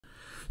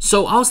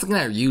So I was looking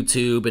at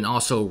YouTube and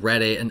also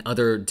Reddit and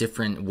other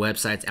different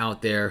websites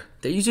out there.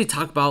 They usually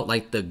talk about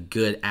like the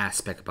good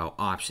aspect about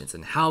options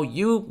and how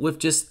you with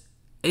just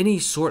any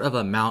sort of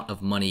amount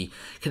of money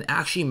can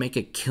actually make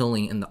a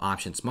killing in the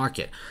options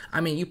market.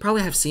 I mean, you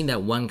probably have seen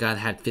that one guy that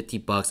had 50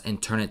 bucks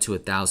and turned it to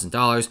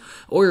 $1,000,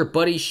 or your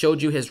buddy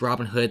showed you his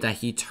Robinhood that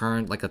he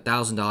turned like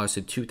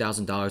 $1,000 to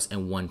 $2,000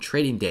 in one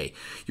trading day.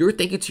 You're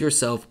thinking to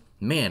yourself,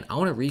 man, I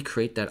want to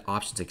recreate that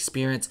options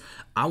experience.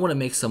 I want to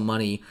make some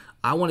money.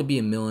 I want to be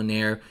a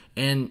millionaire.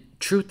 And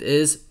truth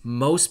is,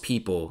 most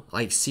people,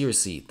 like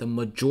seriously, the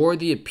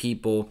majority of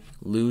people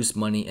lose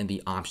money in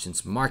the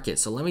options market.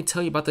 So let me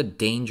tell you about the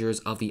dangers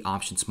of the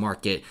options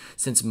market,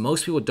 since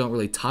most people don't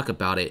really talk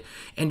about it,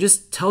 and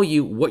just tell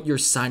you what you're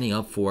signing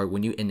up for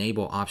when you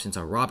enable options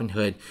on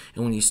Robinhood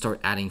and when you start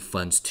adding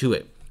funds to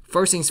it.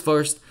 First things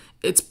first,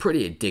 it's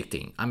pretty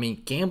addicting. I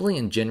mean, gambling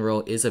in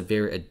general is a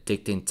very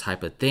addicting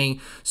type of thing.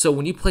 So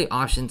when you play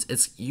options,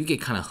 you get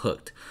kind of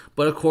hooked.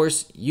 But of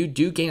course, you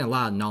do gain a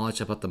lot of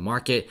knowledge about the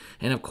market.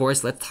 And of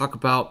course, let's talk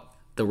about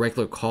the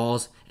regular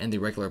calls and the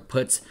regular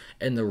puts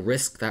and the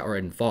risks that are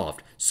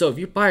involved. So if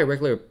you buy a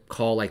regular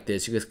call like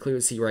this, you can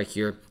clearly see right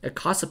here, it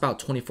costs about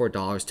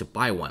 $24 to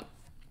buy one.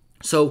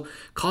 So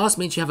calls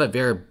means you have a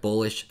very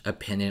bullish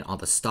opinion on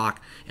the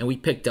stock, and we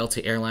picked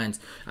Delta Airlines.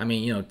 I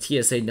mean,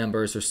 TSA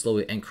numbers are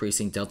slowly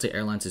increasing. Delta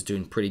Airlines is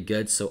doing pretty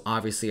good. So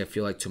obviously I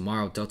feel like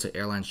tomorrow Delta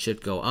Airlines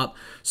should go up.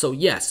 So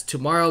yes,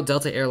 tomorrow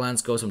Delta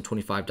Airlines goes from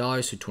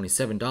 $25 to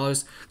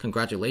 $27.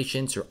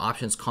 Congratulations, your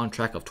options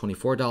contract of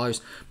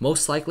 $24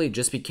 most likely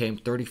just became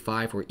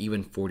 $35 or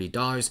even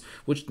 $40,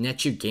 which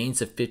nets you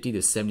gains of 50 to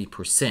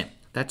 70%.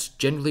 That's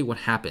generally what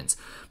happens.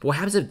 But what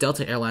happens if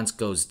Delta Airlines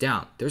goes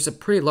down? There's a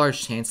pretty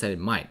large chance that it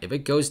might. If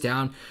it goes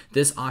down,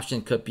 this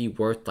option could be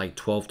worth like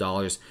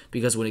 $12,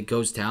 because when it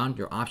goes down,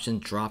 your option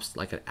drops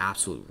like an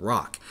absolute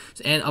rock.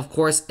 And of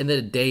course, in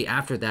the day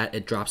after that,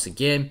 it drops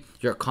again.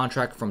 Your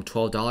contract from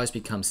 $12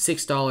 becomes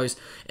 $6.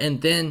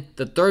 And then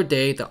the third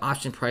day, the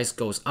option price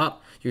goes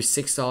up. Your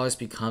 $6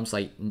 becomes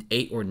like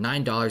 $8 or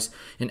 $9.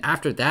 And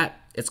after that,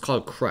 it's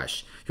called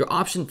crush. Your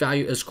option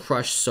value is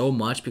crushed so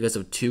much because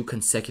of 2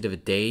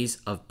 consecutive days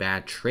of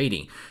bad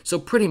trading. So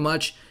pretty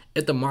much,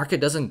 if the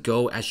market doesn't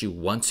go as you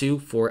want to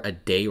for a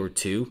day or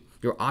two,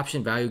 your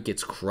option value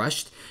gets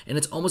crushed, and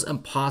it's almost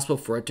impossible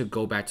for it to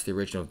go back to the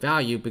original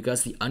value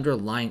because the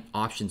underlying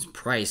options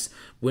price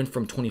went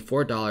from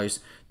 $24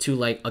 to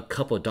like a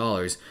couple of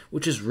dollars,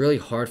 which is really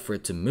hard for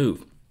it to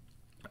move.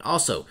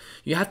 Also,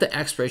 you have the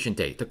expiration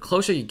date. The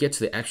closer you get to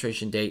the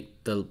expiration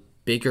date, the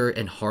bigger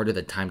and harder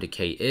the time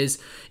decay is.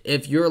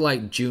 If you're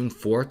like June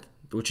 4th,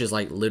 which is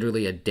like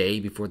literally a day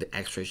before the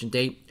expiration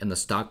date, and the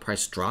stock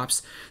price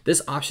drops,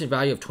 this option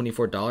value of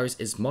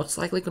 $24 is most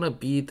likely going to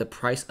be the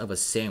price of a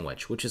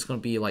sandwich, which is going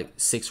to be like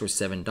 $6 or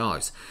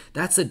 $7.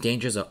 That's the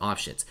dangers of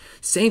options.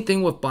 Same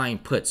thing with buying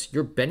puts.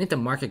 You're betting the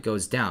market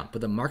goes down,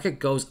 but the market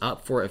goes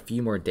up for a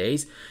few more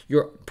days,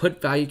 your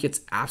put value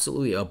gets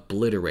absolutely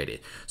obliterated.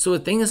 So the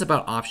thing is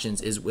about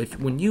options is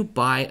when you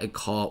buy a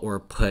call or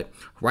a put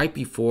right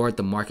before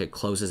the market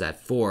closes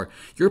at 4,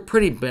 you're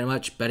pretty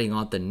much betting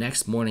on the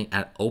next morning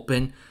at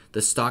open,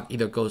 the stock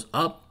either goes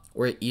up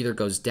or it either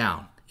goes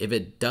down. If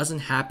it doesn't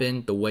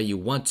happen the way you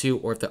want to,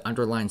 or if the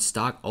underlying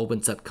stock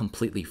opens up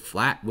completely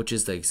flat, which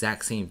is the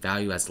exact same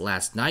value as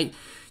last night,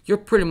 you're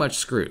pretty much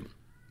screwed.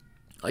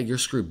 Like, you're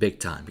screwed big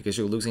time because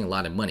you're losing a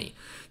lot of money.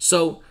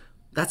 So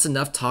that's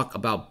enough talk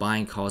about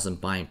buying calls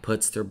and buying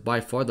puts. They're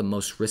by far the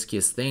most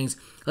riskiest things.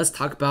 Let's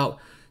talk about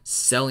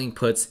selling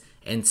puts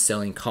and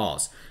selling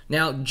calls.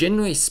 Now,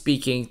 generally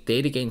speaking,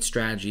 data gain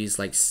strategies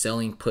like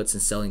selling puts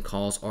and selling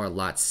calls are a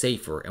lot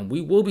safer, and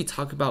we will be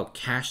talking about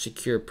cash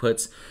secure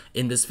puts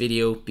in this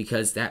video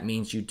because that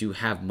means you do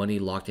have money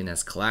locked in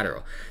as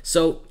collateral.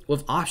 So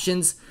with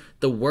options,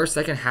 the worst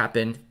that can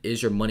happen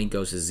is your money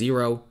goes to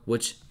zero,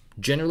 which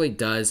generally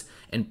does,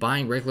 and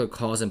buying regular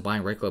calls and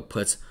buying regular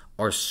puts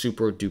are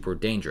super duper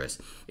dangerous.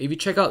 If you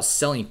check out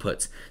selling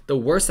puts, the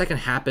worst that can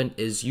happen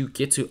is you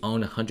get to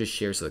own 100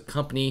 shares of the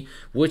company,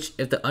 which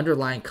if the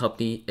underlying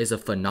company is a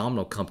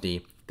phenomenal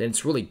company, then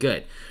it's really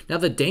good. Now,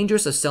 the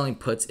dangers of selling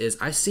puts is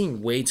I've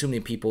seen way too many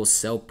people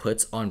sell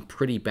puts on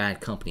pretty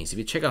bad companies. If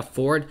you check out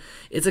Ford,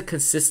 it's a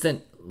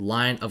consistent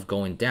line of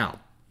going down.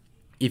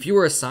 If you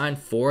were assigned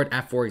Ford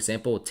at, for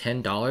example,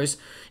 $10,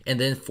 and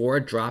then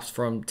Ford drops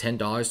from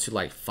 $10 to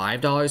like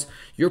 $5,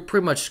 you're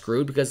pretty much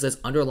screwed because this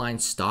underlying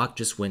stock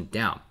just went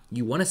down.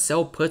 You want to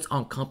sell puts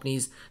on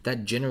companies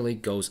that generally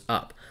goes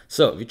up.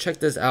 So if you check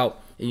this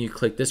out and you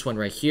click this one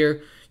right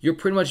here, you're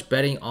pretty much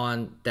betting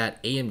on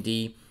that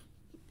AMD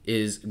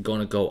is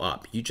going to go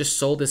up. You just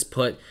sold this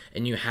put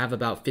and you have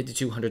about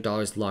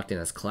 $5,200 locked in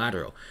as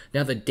collateral.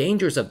 Now, the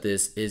dangers of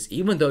this is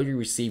even though you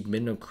receive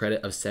minimum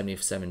credit of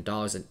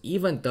 $77, and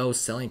even though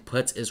selling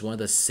puts is one of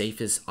the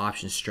safest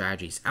option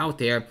strategies out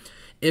there,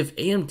 if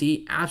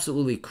AMD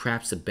absolutely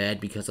craps the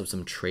bed because of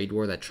some trade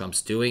war that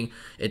Trump's doing,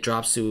 it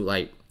drops to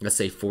like, let's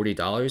say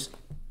 $40,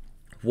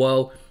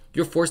 well,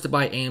 you're forced to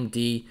buy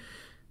AMD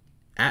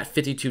at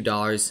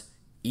 $52,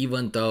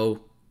 even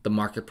though the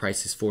market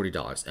price is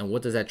 $40. And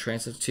what does that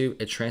translate to?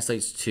 It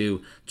translates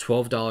to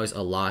 $12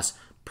 a loss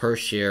per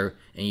share,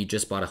 and you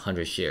just bought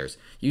 100 shares.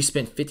 You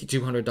spent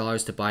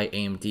 $5,200 to buy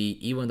AMD,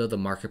 even though the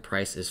market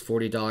price is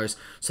 $40,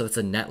 so that's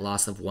a net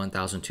loss of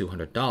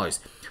 $1,200.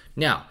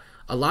 Now,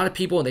 a lot of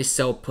people, when they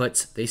sell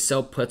puts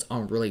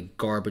on really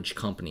garbage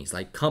companies,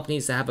 like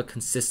companies that have a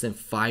consistent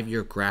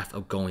 5-year graph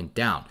of going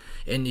down.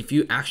 And if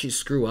you actually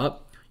screw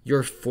up,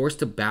 you're forced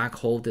to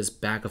hold this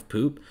bag of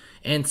poop.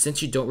 And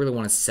since you don't really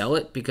want to sell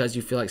it because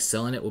you feel like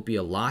selling it will be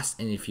a loss,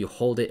 and if you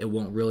hold it, it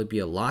won't really be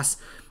a loss,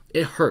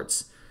 it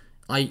hurts.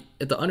 Like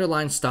if the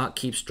underlying stock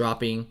keeps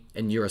dropping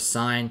and you're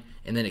assigned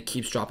and then it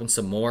keeps dropping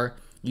some more,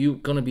 you're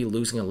going to be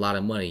losing a lot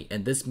of money.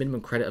 And this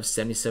minimum credit of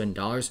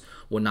 $77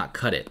 will not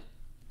cut it.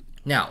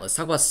 Now, let's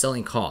talk about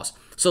selling calls.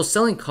 So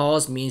selling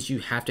calls means you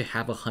have to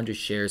have 100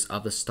 shares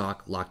of the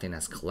stock locked in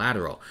as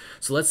collateral.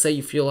 So let's say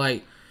you feel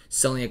like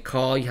selling a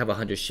call, you have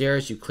 100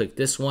 shares, you click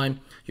this one,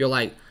 you're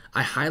like,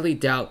 I highly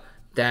doubt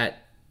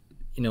that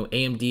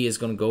AMD is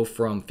going to go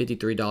from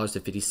 $53 to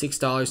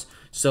 $56.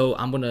 So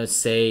I'm going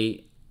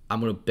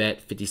to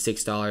bet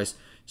 $56.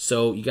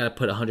 So you got to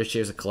put 100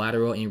 shares of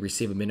collateral and you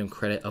receive a minimum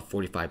credit of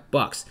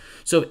 $45.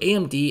 So if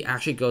AMD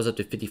actually goes up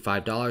to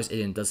 $55 and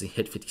it doesn't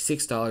hit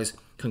 $56,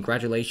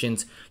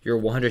 congratulations, your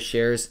 100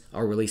 shares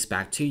are released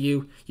back to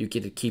you. You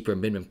get to keep your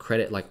minimum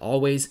credit like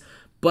always.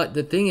 But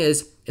the thing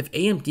is, if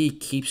AMD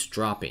keeps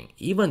dropping,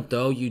 even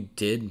though you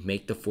did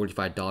make the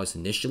 $45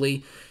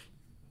 initially,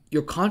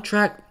 your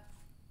contract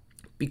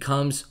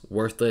becomes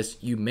worthless.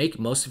 You make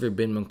most of your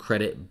minimum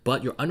credit,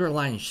 but your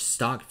underlying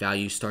stock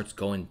value starts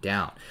going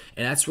down,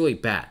 and that's really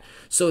bad.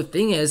 So the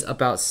thing is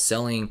about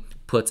selling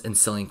puts and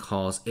selling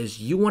calls is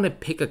you want to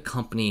pick a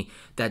company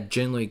that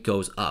generally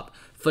goes up.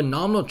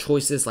 Phenomenal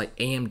choices like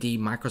AMD,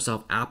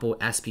 Microsoft, Apple,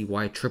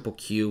 SPY, Triple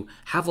Q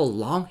have a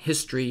long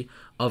history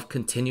of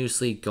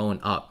continuously going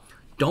up.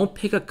 Don't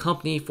pick a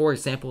company, for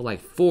example, like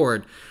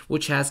Ford,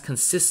 which has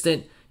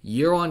consistent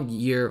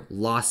year-on-year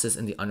losses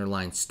in the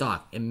underlying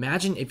stock.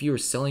 Imagine if you were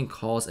selling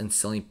calls and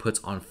selling puts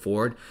on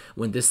Ford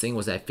when this thing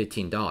was at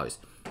 $15.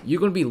 You're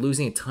going to be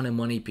losing a ton of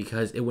money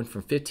because it went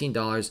from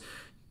 $15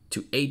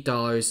 to $8,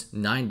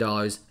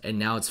 $9, and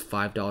now it's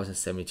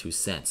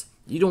 $5.72.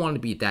 You don't want to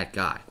be that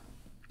guy.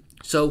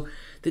 So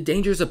the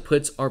dangers of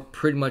puts are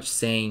pretty much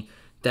saying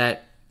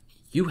that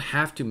you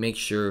have to make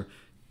sure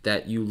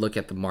that you look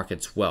at the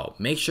markets well.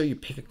 Make sure you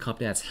pick a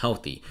company that's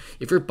healthy.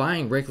 If you're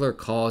buying regular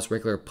calls,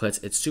 regular puts,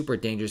 it's super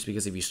dangerous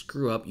because if you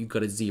screw up, you go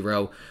to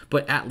zero.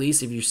 But at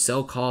least if you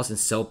sell calls and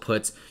sell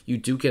puts, you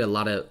do get a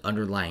lot of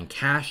underlying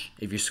cash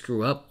if you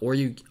screw up, or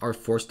you are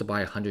forced to buy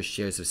 100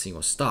 shares of a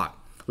single stock.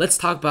 Let's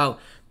talk about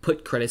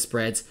put credit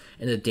spreads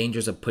and the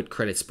dangers of put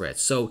credit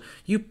spreads. So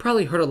you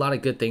probably heard a lot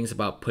of good things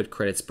about put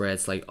credit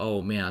spreads, like,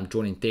 oh man, I'm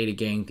joining Theta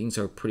Gang, things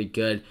are pretty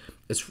good.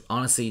 It's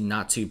honestly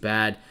not too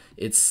bad.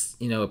 It's,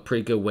 a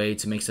pretty good way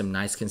to make some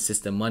nice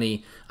consistent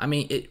money. I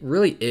mean, it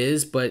really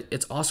is, but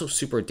it's also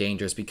super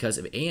dangerous because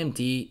if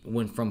AMD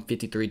went from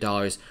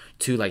 $53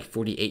 to like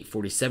 $48,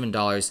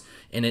 $47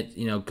 and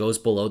it, goes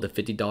below the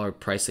 $50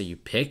 price that you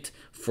picked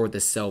for the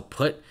sell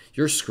put,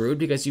 you're screwed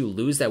because you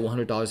lose that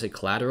 $100 in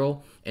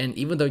collateral. And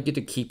even though you get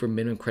to keep your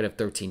minimum credit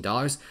of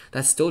 $13,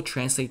 that still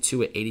translates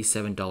to an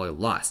 $87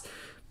 loss.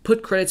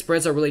 Put credit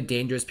spreads are really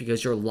dangerous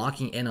because you're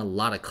locking in a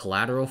lot of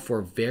collateral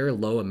for very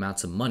low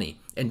amounts of money.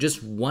 And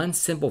just one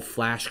simple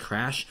flash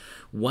crash,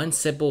 one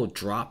simple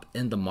drop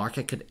in the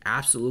market could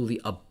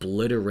absolutely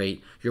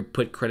obliterate your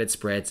put credit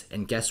spreads.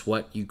 And guess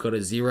what? You go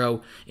to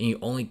zero and you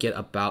only get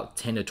about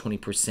 10 to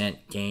 20%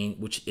 gain,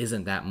 which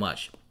isn't that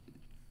much.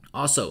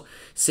 Also,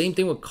 same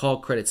thing with call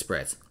credit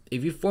spreads.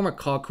 If you form a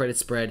call credit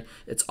spread,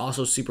 it's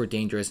also super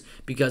dangerous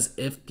because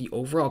if the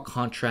overall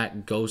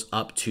contract goes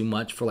up too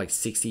much for like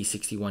 $60,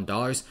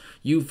 $61,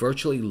 you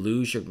virtually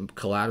lose your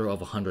collateral of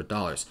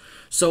 $100.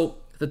 So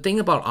the thing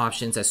about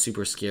options that's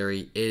super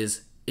scary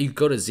is you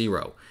go to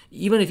zero.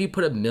 Even if you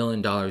put $1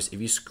 million, if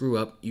you screw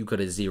up, you go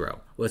to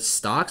zero. With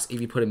stocks, if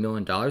you put $1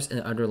 million and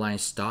the underlying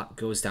stock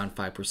goes down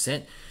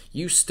 5%,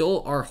 you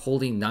still are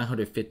holding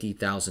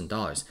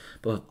 $950,000.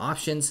 But with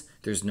options,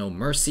 there's no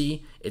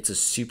mercy. It's a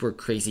super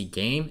crazy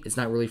game. It's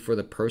not really for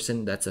the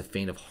person that's a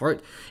faint of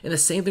heart. And the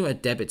same thing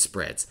with debit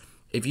spreads.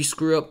 If you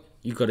screw up,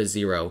 you go to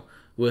zero.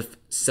 With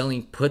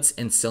selling puts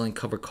and selling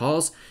cover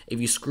calls, if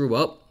you screw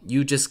up,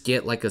 you just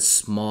get like a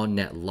small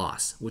net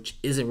loss, which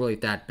isn't really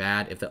that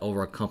bad if the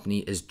overall company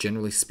is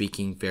generally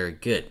speaking very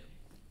good.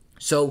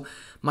 So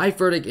my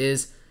verdict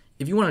is,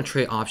 if you want to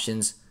trade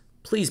options,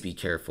 please be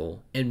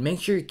careful and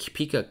make sure you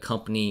pick a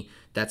company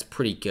that's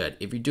pretty good.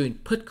 If you're doing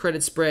put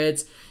credit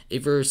spreads,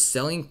 if you're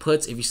selling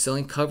puts, if you're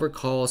selling cover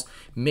calls,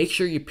 make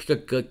sure you pick a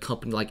good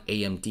company like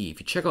AMD.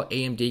 If you check out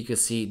AMD, you can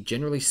see,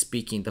 generally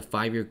speaking, the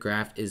 5-year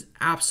graph is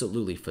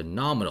absolutely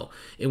phenomenal.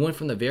 It went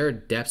from the very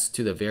depths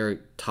to the very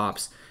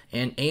tops,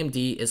 and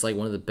AMD is like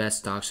one of the best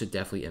stocks to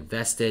definitely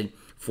invest in.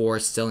 for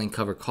selling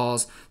covered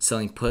calls,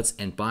 selling puts,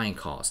 and buying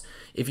calls.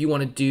 If you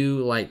want to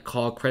do like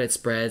call credit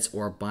spreads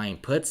or buying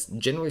puts,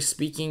 generally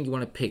speaking, you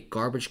want to pick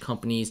garbage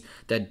companies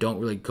that don't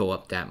really go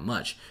up that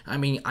much. I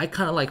mean, I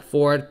kind of like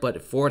Ford,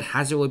 but Ford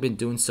hasn't really been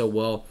doing so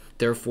well.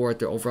 Therefore,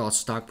 their overall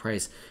stock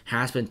price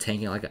has been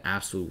tanking like an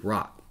absolute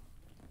rock.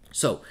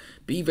 So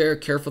be very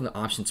careful in the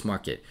options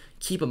market.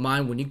 Keep in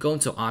mind when you go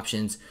into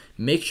options,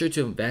 make sure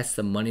to invest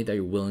the money that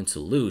you're willing to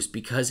lose,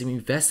 because if you're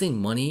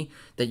investing money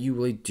that you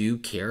really do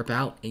care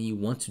about and you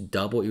want to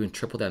double or even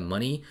triple that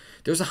money,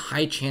 there's a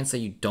high chance that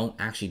you don't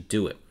actually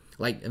do it.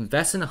 Like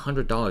invest in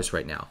 $100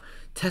 right now.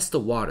 Test the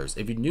waters.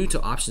 If you're new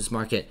to options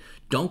market,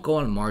 don't go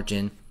on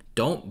margin.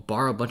 Don't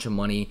borrow a bunch of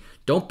money.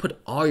 Don't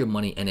put all your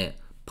money in it.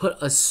 Put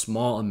a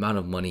small amount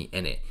of money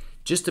in it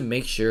just to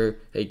make sure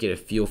that you get a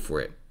feel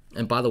for it.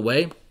 And by the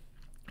way,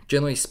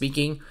 generally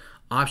speaking,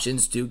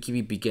 options do give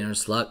you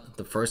beginner's luck.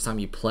 The first time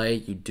you play,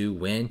 you do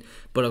win.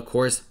 But of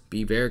course,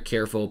 be very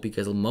careful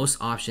because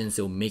most options,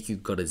 they'll make you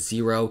go to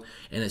zero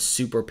and it's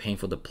super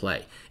painful to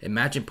play.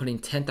 Imagine putting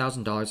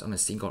 $10,000 on a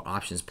single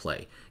options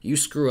play. You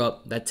screw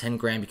up, that 10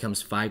 grand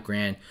becomes 5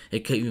 grand.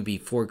 It could even be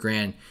 4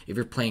 grand. If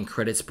you're playing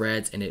credit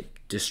spreads and it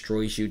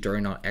destroys you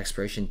during an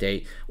expiration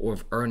date, or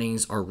if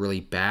earnings are really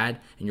bad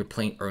and you're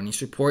playing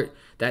earnings report,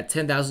 that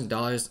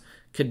 $10,000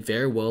 could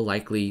very well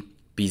likely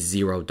be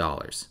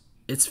 $0.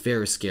 It's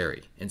very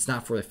scary. It's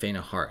not for the faint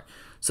of heart.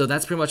 So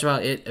that's pretty much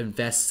about it.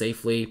 Invest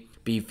safely,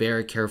 be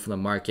very careful in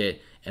the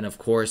market, and of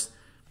course,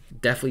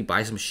 definitely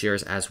buy some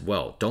shares as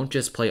well. Don't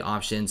just play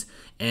options,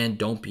 and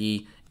don't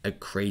be a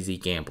crazy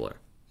gambler.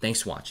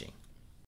 Thanks for watching.